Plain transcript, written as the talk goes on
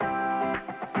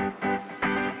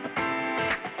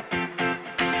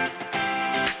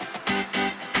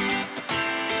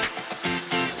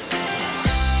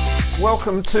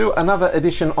Welcome to another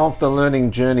edition of the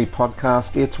Learning Journey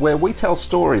podcast. It's where we tell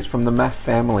stories from the MAF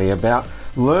family about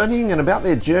learning and about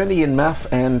their journey in MAF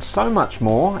and so much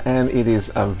more. And it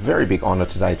is a very big honour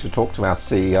today to talk to our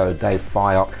CEO, Dave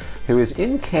Fyock, who is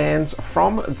in Cairns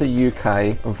from the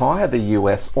UK via the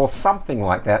US or something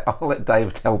like that. I'll let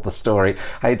Dave tell the story.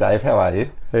 Hey Dave, how are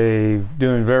you? Hey,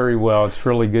 doing very well. It's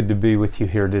really good to be with you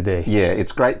here today. Yeah,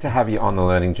 it's great to have you on the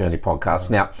Learning Journey podcast.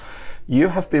 Now, you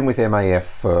have been with MAF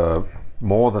for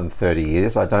more than 30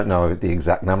 years. I don't know the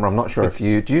exact number. I'm not sure do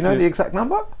you know the exact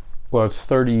number? Well, it's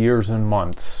 30 years and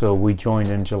months. So we joined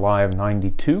in July of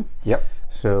 92. Yep.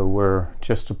 So we're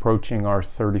just approaching our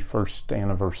 31st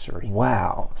anniversary.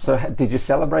 Wow. So did you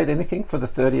celebrate anything for the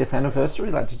 30th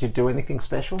anniversary? Like, did you do anything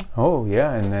special? Oh,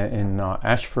 yeah. In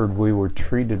Ashford, we were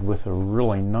treated with a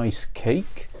really nice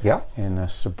cake. Yeah. And a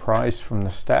surprise from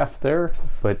the staff there.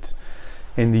 But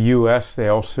in the U.S., they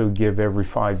also give every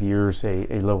 5 years a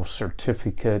little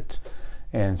certificate.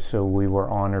 And so we were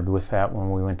honored with that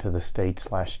when we went to the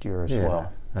States last year as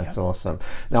well. That's awesome.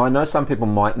 Now, I know some people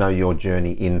might know your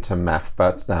journey into MAF,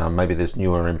 but maybe there's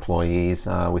newer employees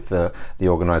with the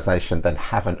organisation that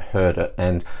haven't heard it.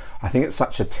 And I think it's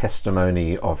such a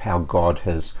testimony of how God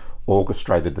has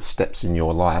orchestrated the steps in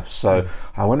your life. So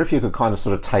I wonder if you could kind of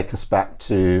sort of take us back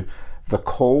to the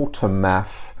call to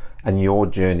MAF and your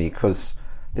journey, because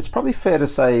it's probably fair to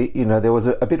say, you know, there was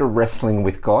a bit of wrestling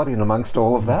with God in amongst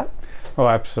all of that. Oh,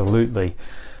 absolutely.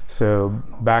 So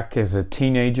back as a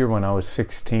teenager, when I was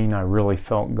 16, I really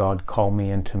felt God call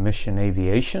me into mission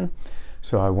aviation.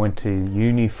 So I went to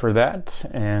uni for that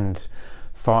and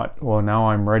thought, well, now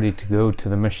I'm ready to go to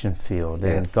the mission field.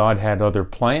 Yes. And God had other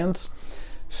plans.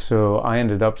 So I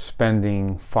ended up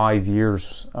spending 5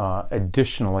 years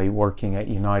additionally working at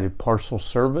United Parcel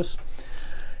Service.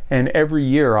 And every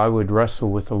year I would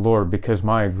wrestle with the Lord, because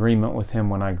my agreement with Him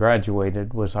when I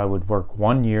graduated was I would work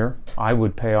 1 year, I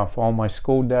would pay off all my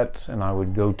school debts, and I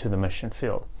would go to the mission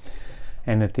field.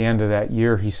 And at the end of that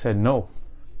year, He said no.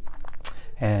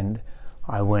 And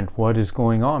I went, what is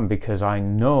going on? Because I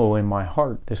know in my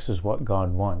heart this is what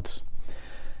God wants.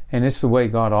 And it's the way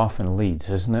God often leads,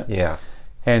 isn't it? Yeah.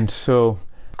 And so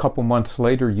a couple months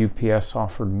later, UPS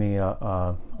offered me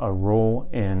a role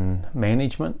in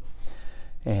management.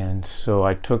 And so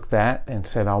I took that and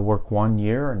said, I'll work 1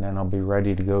 year and then I'll be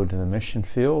ready to go to the mission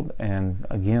field. And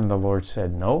again, the Lord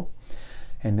said no.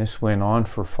 And this went on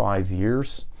for 5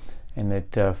 years. And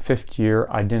at fifth year,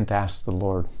 I didn't ask the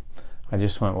Lord. I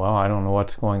just went, well, I don't know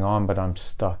what's going on, but I'm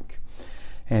stuck.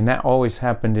 And that always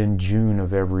happened in June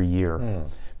of every year,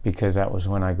 because that was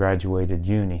when I graduated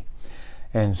uni.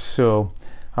 And so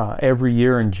every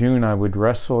year in June, I would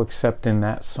wrestle, except in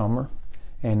that summer.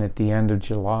 And at the end of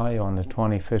July, on the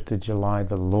 25th of July,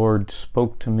 the Lord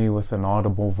spoke to me with an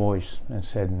audible voice and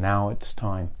said, now it's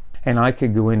time. And I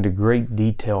could go into great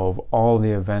detail of all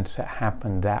the events that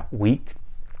happened that week,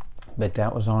 but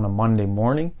that was on a Monday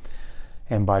morning.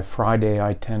 And by Friday,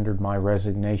 I tendered my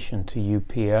resignation to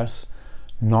UPS,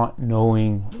 not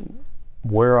knowing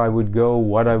where I would go,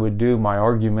 what I would do. My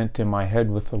argument in my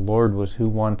head with the Lord was, who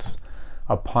wants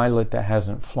a pilot that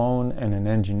hasn't flown and an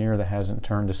engineer that hasn't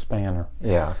turned a spanner?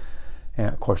 Yeah. And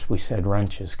of course we said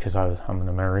wrenches, because I'm an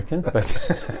American.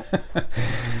 But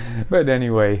but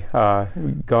anyway,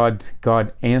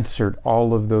 God answered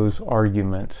all of those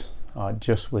arguments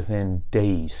just within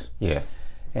days. Yes.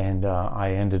 And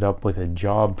I ended up with a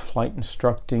job flight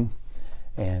instructing,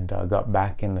 and got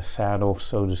back in the saddle,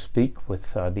 so to speak,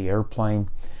 with the airplane,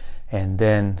 and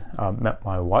then met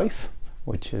my wife,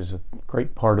 which is a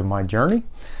great part of my journey.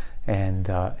 And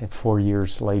 4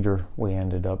 years later, we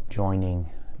ended up joining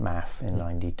MAF in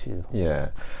 92. Yeah.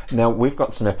 Now, we've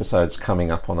got some episodes coming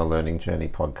up on the Learning Journey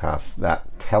podcast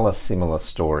that tell a similar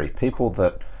story. People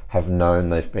that have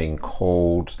known they've been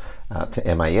called to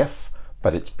MAF,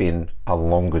 but it's been a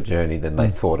longer journey than they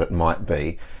thought it might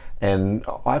be. And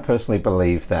I personally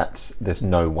believe that there's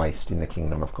no waste in the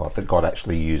kingdom of God, that God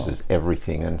actually uses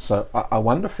everything. And so I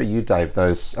wonder for you, Dave,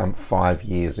 those 5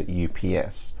 years at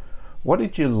UPS, what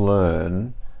did you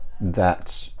learn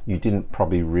that you didn't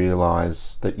probably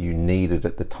realise that you needed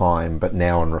at the time, but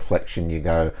now on reflection you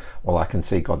go, well, I can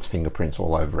see God's fingerprints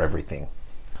all over everything?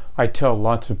 I tell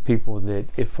lots of people that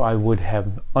if I would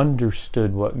have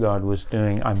understood what God was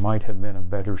doing, I might have been a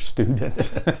better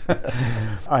student.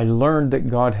 I learned that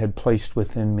God had placed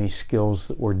within me skills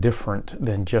that were different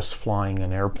than just flying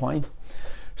an airplane.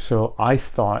 So I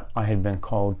thought I had been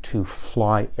called to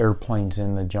fly airplanes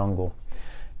in the jungle.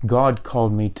 God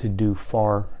called me to do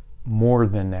far more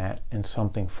than that and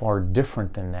something far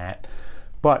different than that,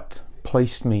 but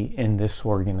placed me in this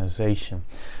organization.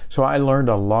 So I learned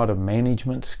a lot of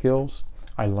management skills.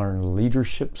 I learned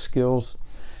leadership skills,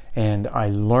 and I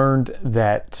learned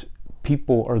that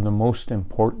people are the most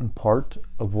important part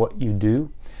of what you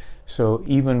do. So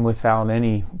even without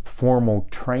any formal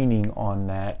training on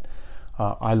that,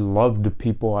 I loved the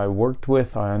people I worked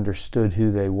with. I understood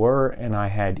who they were, and I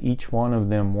had each one of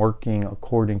them working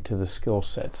according to the skill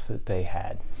sets that they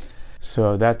had.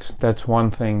 So that's one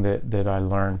thing that I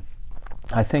learned.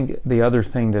 I think the other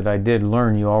thing that I did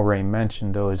learn, you already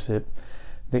mentioned though, is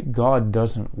that God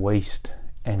doesn't waste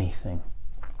anything.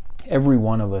 Every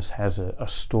one of us has a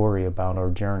story about our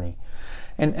journey.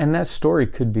 And that story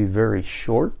could be very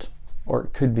short or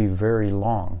it could be very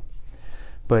long.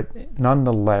 But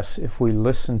nonetheless, if we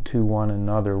listen to one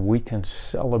another, we can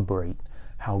celebrate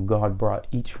how God brought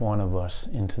each one of us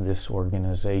into this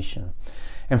organization.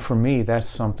 And for me, that's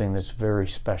something that's very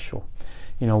special.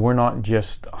 You know, we're not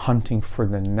just hunting for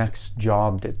the next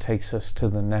job that takes us to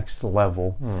the next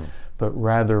level, but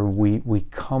rather we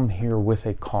come here with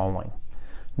a calling,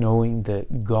 knowing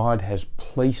that God has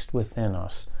placed within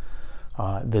us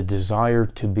the desire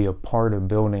to be a part of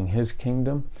building His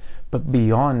kingdom, but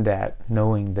beyond that,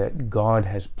 knowing that God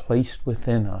has placed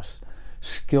within us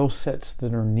skill sets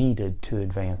that are needed to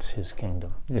advance His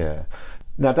kingdom. Yeah.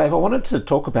 Now, Dave, I wanted to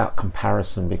talk about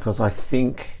comparison because I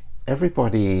think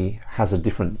everybody has a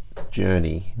different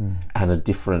journey and a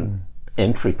different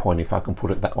entry point, if I can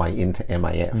put it that way, into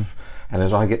MAF. And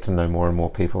as I get to know more and more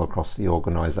people across the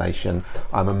organisation,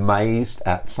 I'm amazed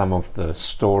at some of the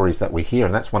stories that we hear.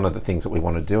 And that's one of the things that we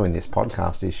want to do in this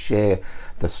podcast, is share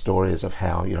the stories of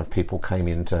how, you know, people came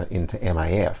into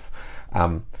MAF.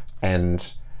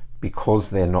 And because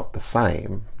they're not the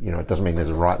same, you know, it doesn't mean there's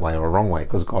a right way or a wrong way,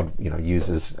 because God, you know,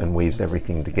 uses and weaves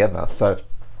everything together. So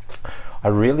I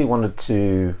really wanted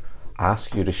to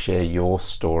ask you to share your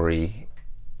story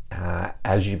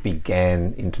as you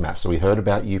began into MAF. So we heard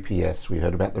about UPS, we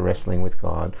heard about the Wrestling with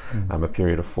God, a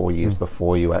period of 4 years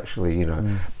before you actually, you know,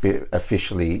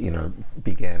 officially, you know,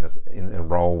 began in a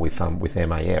role with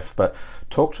MAF. But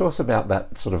talk to us about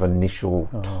that sort of initial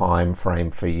time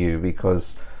frame for you,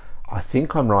 because I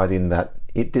think I'm right in that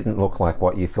it didn't look like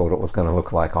what you thought it was going to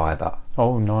look like either.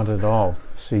 Oh, not at all.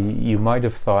 So you might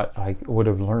have thought I would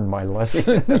have learned my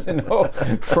lesson, you know,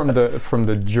 from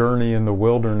the journey in the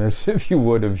wilderness, if you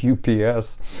would, of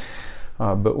UPS.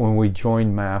 But when we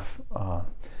joined MAF,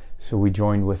 so we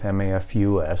joined with MAF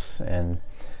US, and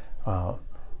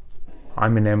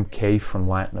I'm an MK from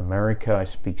Latin America. I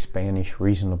speak Spanish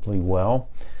reasonably well.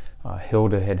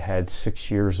 Hilda had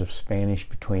 6 years of Spanish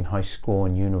between high school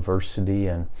and university,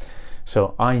 and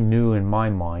so I knew in my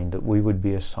mind that we would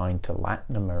be assigned to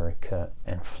Latin America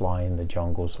and fly in the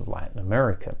jungles of Latin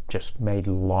America. Just made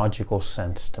logical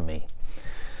sense to me.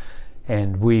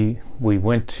 And we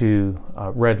went to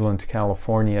Redlands,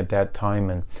 California at that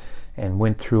time, and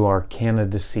went through our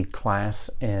candidacy class,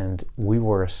 and we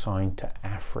were assigned to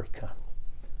Africa.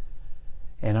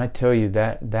 And I tell you,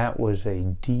 that was a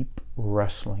deep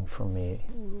wrestling for me.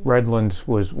 Redlands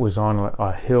was on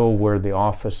a hill where the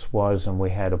office was, and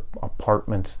we had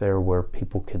apartments there where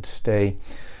people could stay.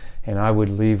 And I would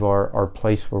leave our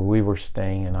place where we were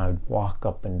staying, and I would walk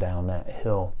up and down that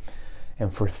hill.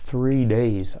 And for 3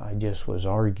 days, I just was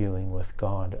arguing with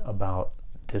God about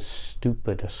this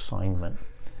stupid assignment.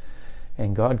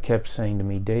 And God kept saying to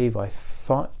me, Dave, I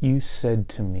thought you said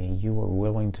to me you were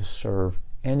willing to serve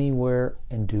anywhere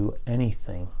and do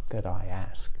anything that I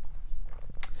ask.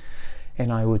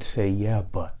 And I would say, yeah,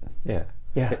 but. Yeah.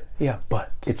 Yeah,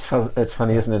 but. It's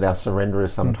funny, isn't it? Our surrender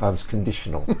is sometimes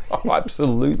conditional. Oh,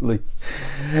 absolutely.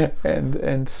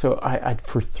 And so I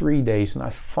for 3 days, and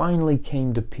I finally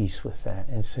came to peace with that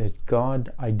and said, God,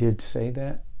 I did say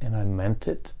that, and I meant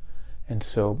it. And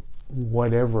so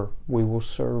whatever, we will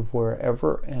serve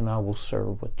wherever, and I will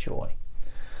serve with joy.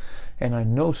 And I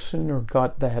no sooner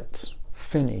got that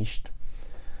finished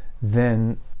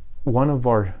than one of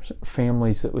our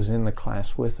families that was in the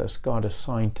class with us got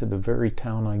assigned to the very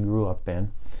town I grew up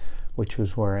in, which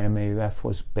was where MAF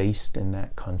was based in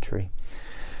that country.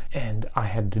 And I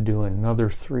had to do another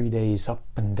 3 days up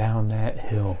and down that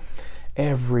hill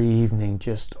every evening,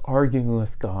 just arguing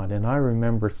with God. And I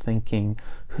remember thinking,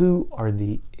 who are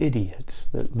the idiots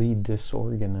that lead this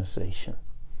organization?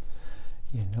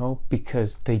 You know,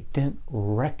 because they didn't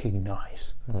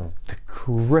recognize the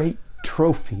great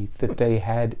trophy that they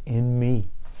had in me.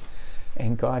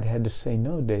 And God had to say,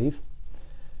 no, Dave,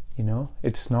 you know,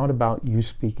 it's not about you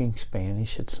speaking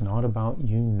Spanish. It's not about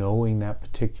you knowing that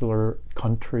particular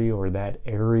country or that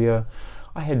area.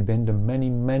 I had been to many,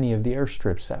 many of the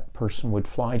airstrips that person would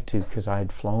fly to, because I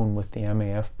had flown with the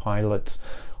MAF pilots,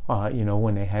 you know,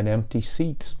 when they had empty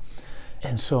seats.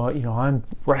 And so, I'm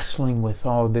wrestling with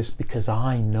all this because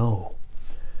I know.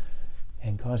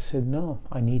 And God said, no,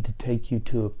 I need to take you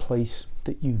to a place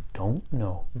that you don't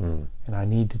know. And I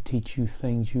need to teach you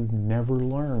things you've never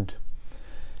learned.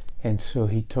 And so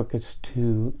he took us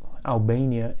to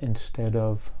Albania instead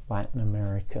of Latin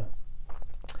America.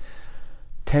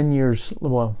 8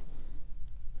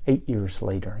 years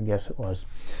later, I guess it was,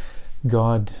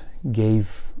 God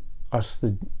gave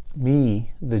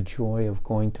me the joy of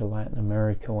going to Latin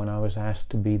America when I was asked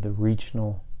to be the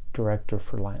regional director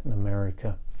for Latin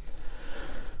America.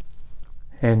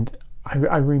 And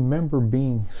I remember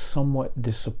being somewhat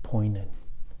disappointed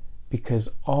because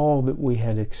all that we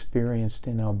had experienced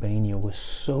in Albania was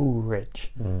so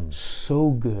rich,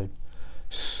 so good,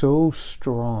 so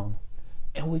strong.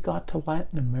 And we got to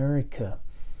Latin America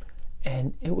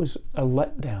and it was a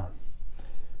letdown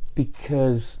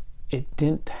because it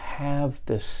didn't have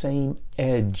the same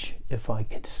edge, if I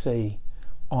could say,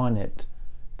 on it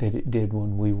that it did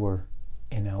when we were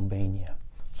in Albania.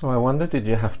 So I wonder, did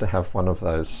you have to have one of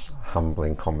those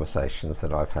humbling conversations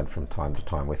that I've had from time to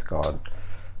time with God,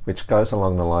 which goes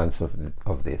along the lines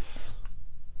of this: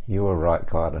 you were right,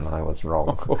 God, and I was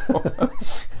wrong?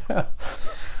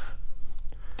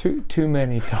 Too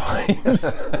many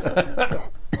times.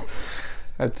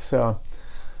 That's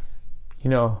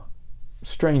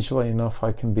strangely enough,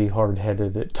 I can be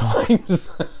hard-headed at times.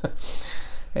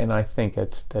 And I think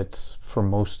that's for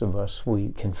most of us. We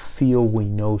can feel we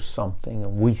know something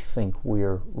and we think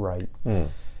we're right.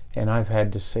 And I've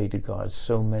had to say to God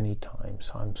so many times,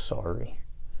 I'm sorry.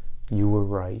 You were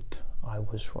right. I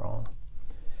was wrong.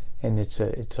 And it's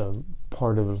a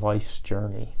part of life's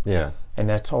journey. Yeah. And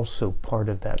that's also part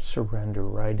of that surrender,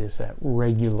 right? Is that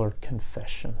regular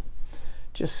confession.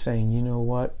 Just saying, you know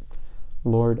what?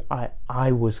 Lord,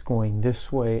 I was going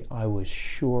this way. I was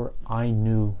sure I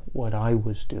knew what I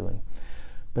was doing,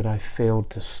 but I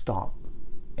failed to stop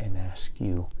and ask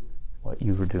you what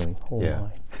you were doing.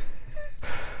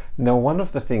 Now, one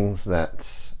of the things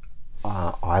that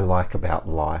I like about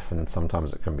life, and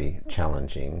sometimes it can be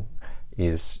challenging,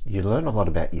 is you learn a lot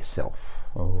about yourself.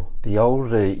 The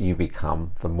older you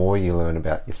become, the more you learn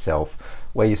about yourself,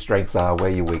 where your strengths are, where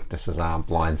your weaknesses are,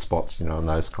 blind spots, and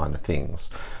those kind of things.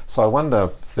 So I wonder,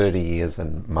 30 years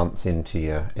and months into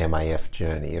your MAF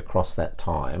journey, across that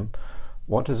time,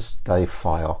 what has Dave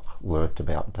Fyock learnt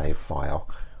about Dave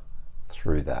Fyock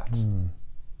through that?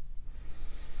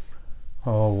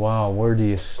 Oh, wow, where do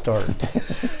you start?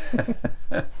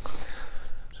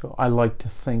 So I like to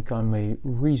think I'm a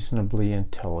reasonably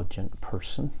intelligent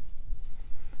person.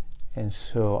 And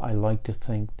so I like to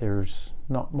think there's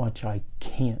not much I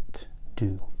can't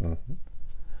do.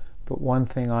 But one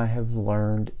thing I have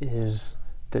learned is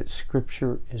that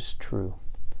Scripture is true.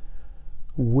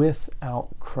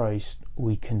 Without Christ,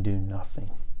 we can do nothing.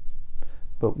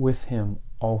 But with Him,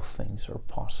 all things are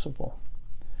possible.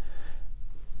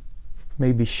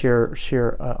 Maybe share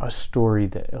a story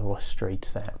that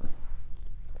illustrates that.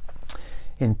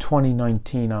 In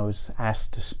 2019, I was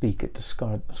asked to speak at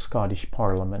the Scottish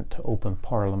Parliament, to open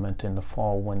Parliament in the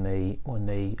fall when they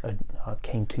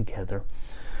came together.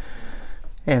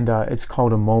 And it's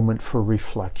called A Moment for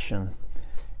Reflection.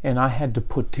 And I had to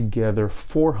put together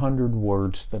 400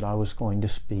 words that I was going to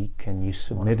speak, and you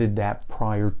submitted that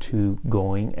prior to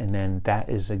going, and then that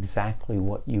is exactly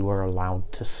what you are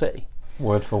allowed to say.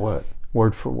 Word for word?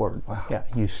 Word for word. Wow. Yeah,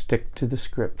 you stick to the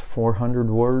script.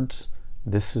 400 words.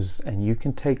 And you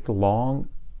can take long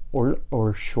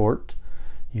or short.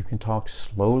 You can talk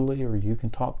slowly or you can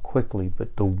talk quickly,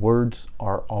 but the words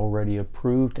are already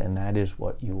approved, and that is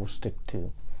what you will stick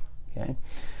to. Okay?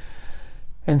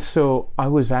 And so I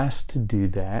was asked to do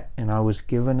that, and I was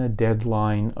given a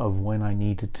deadline of when I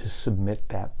needed to submit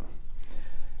that.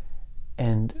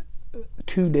 And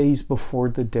 2 days before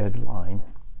the deadline,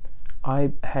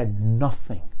 I had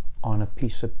nothing on a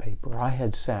piece of paper. I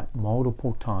had sat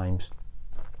multiple times,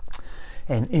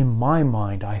 and in my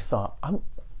mind I thought,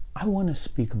 I want to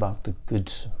speak about the Good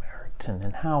Samaritan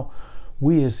and how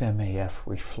we as MAF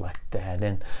reflect that.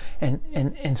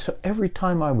 And so every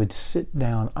time I would sit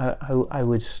down, I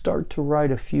would start to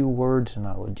write a few words and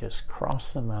I would just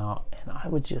cross them out, and I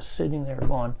was just sitting there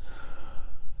going,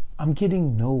 I'm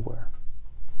getting nowhere.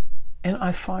 And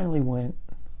I finally went,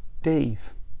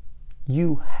 Dave,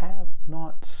 you have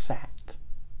not sat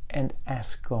and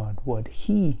asked God what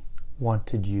He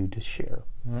wanted you to share.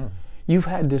 You've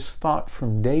had this thought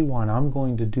from day one, I'm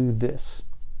going to do this.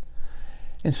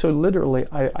 And so literally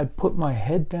I put my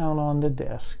head down on the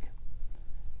desk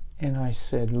and I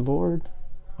said, Lord,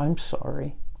 I'm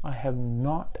sorry. I have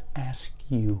not asked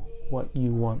you what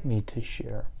you want me to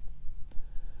share.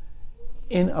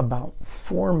 in about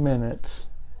 4 minutes,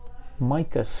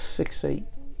 Micah 6:8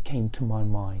 came to my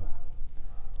mind.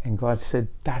 And God said,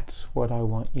 that's what I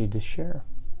want you to share.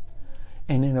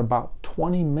 And in about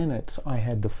 20 minutes, I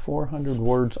had the 400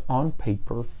 words on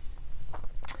paper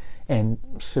and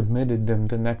submitted them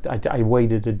the next. I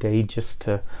waited a day just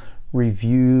to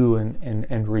review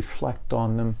and reflect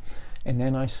on them. And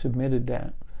then I submitted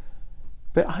that.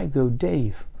 But I go,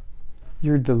 Dave,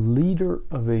 you're the leader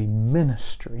of a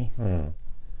ministry.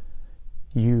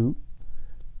 You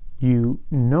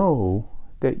know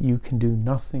that you can do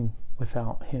nothing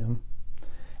without him.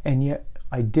 And yet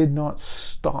I did not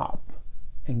stop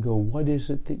and go, what is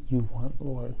it that you want,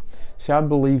 Lord? See, I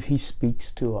believe he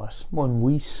speaks to us when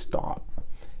we stop.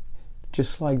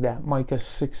 Just like that, Micah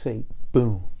 6:8,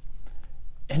 boom.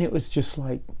 And it was just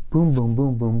like, boom, boom,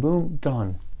 boom, boom, boom,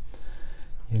 done.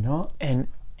 You know, and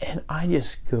I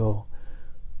just go,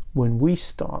 when we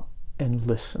stop and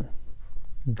listen,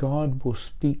 God will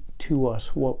speak to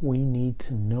us what we need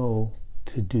to know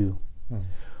to do.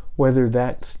 Whether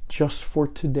that's just for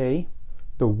today,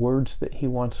 the words that he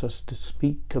wants us to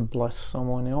speak to bless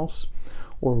someone else,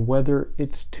 or whether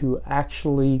it's to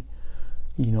actually,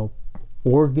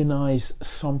 organize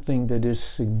something that is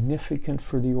significant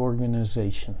for the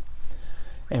organization.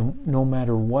 And no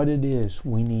matter what it is,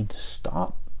 we need to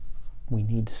stop. We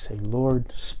need to say,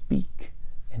 Lord, speak.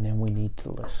 And then we need to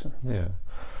listen. Yeah.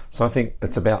 So I think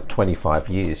it's about 25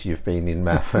 years you've been in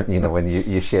MAF, when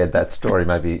you shared that story,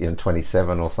 maybe in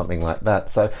 27 or something like that.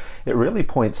 So it really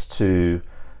points to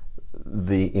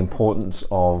the importance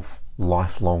of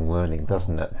lifelong learning,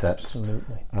 doesn't it?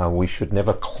 Absolutely. We should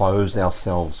never close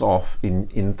ourselves off.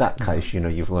 In that case,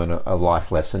 you've learned a life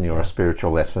lesson, a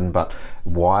spiritual lesson, but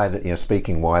wide,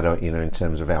 speaking wider, in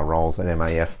terms of our roles at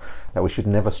MAF, that we should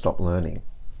never stop learning.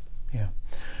 Yeah.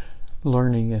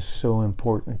 Learning is so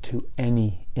important to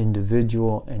any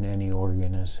individual and any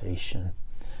organization.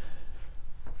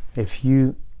 If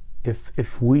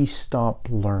we stop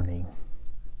learning,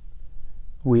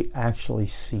 we actually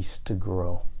cease to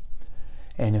grow.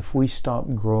 And if we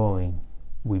stop growing,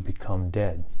 we become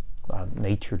dead.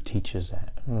 Nature teaches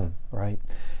that, right?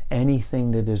 Anything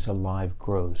that is alive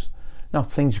grows. Now,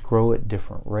 things grow at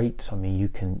different rates. I mean, you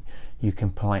can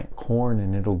plant corn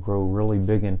and it'll grow really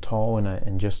big and tall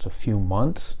in just a few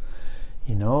months,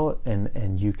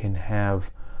 and you can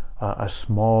have a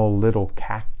small little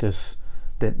cactus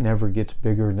that never gets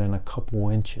bigger than a couple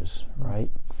inches, right?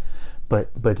 But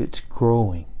it's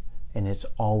growing, and it's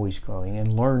always growing.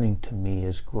 And learning to me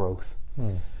is growth.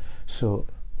 So,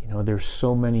 there's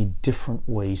so many different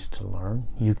ways to learn.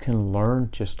 You can learn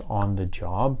just on the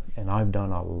job, and I've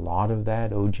done a lot of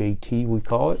that, OJT we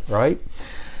call it, right?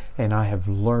 And I have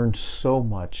learned so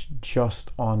much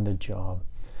just on the job.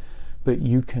 But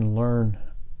you can learn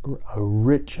a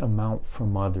rich amount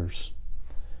from others.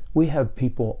 We have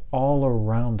people all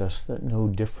around us that know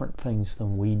different things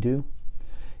than we do.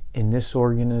 In this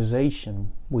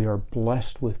organization, we are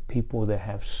blessed with people that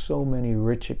have so many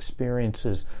rich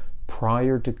experiences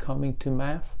prior to coming to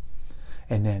MAF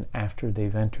and then after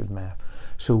they've entered MAF.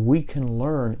 So we can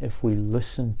learn if we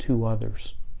listen to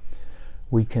others.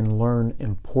 We can learn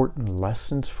important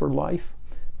lessons for life,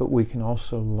 but we can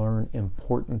also learn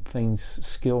important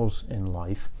skills in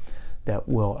life that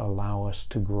will allow us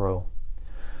to grow.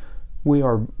 We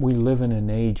live in an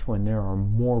age when there are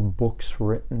more books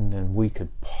written than we could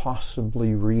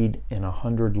possibly read in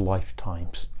 100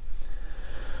 lifetimes.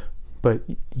 But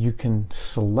you can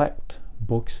select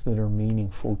books that are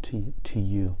meaningful to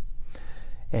you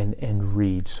and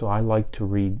read. So I like to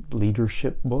read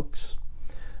leadership books.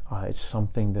 It's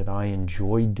something that I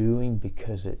enjoy doing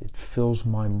because it fills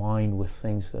my mind with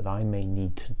things that I may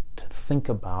need to think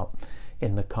about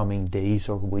in the coming days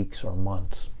or weeks or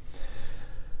months.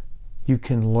 You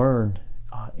can learn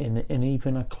in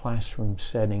even a classroom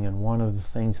setting, and one of the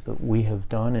things that we have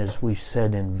done is we've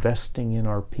said investing in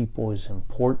our people is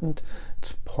important.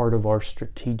 It's part of our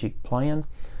strategic plan,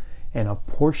 and a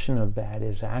portion of that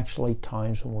is actually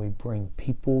times when we bring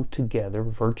people together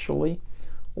virtually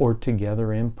or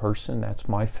together in person. That's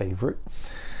my favorite.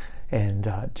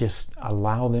 And just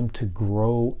allow them to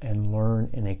grow and learn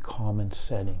in a common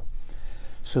setting.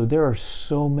 So there are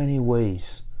so many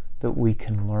ways that we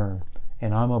can learn.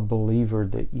 And I'm a believer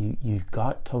that you've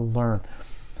got to learn.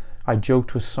 I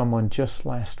joked with someone just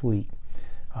last week.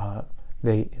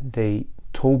 They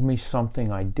told me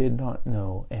something I did not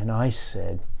know, and I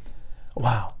said,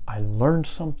 wow, I learned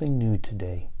something new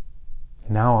today.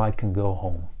 Now I can go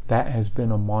home. That has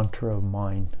been a mantra of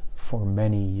mine for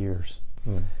many years.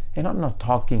 And I'm not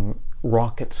talking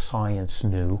rocket science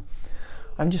new.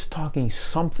 I'm just talking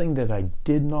something that I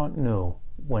did not know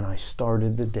when I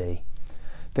started the day,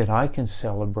 that I can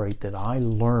celebrate that I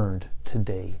learned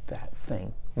today that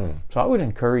thing. So I would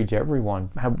encourage everyone,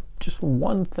 have just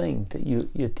one thing that you,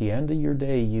 at the end of your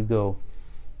day, you go,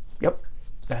 yep,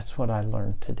 that's what I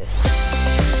learned today.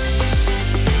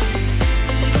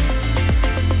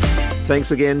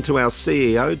 Thanks again to our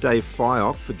CEO, Dave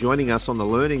Fyock, for joining us on the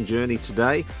learning journey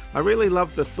today. I really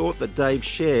loved the thought that Dave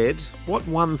shared. What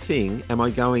one thing am I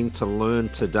going to learn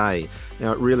today?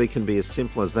 Now, it really can be as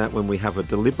simple as that when we have a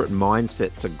deliberate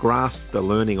mindset to grasp the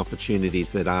learning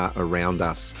opportunities that are around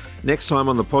us. Next time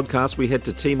on the podcast, we head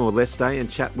to Timor-Leste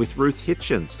and chat with Ruth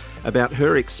Hitchens about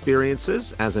her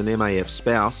experiences as an MAF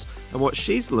spouse and what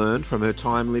she's learned from her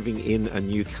time living in a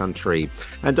new country.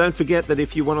 And don't forget that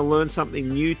if you want to learn something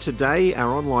new today,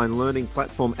 our online learning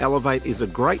platform Elevate is a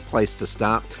great place to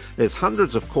start. There's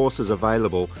hundreds of courses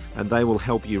available and they will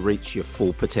help you reach your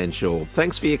full potential.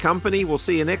 Thanks for your company. We'll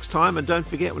see you next time. And don't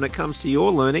forget, when it comes to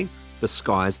your learning, the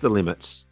sky's the limit.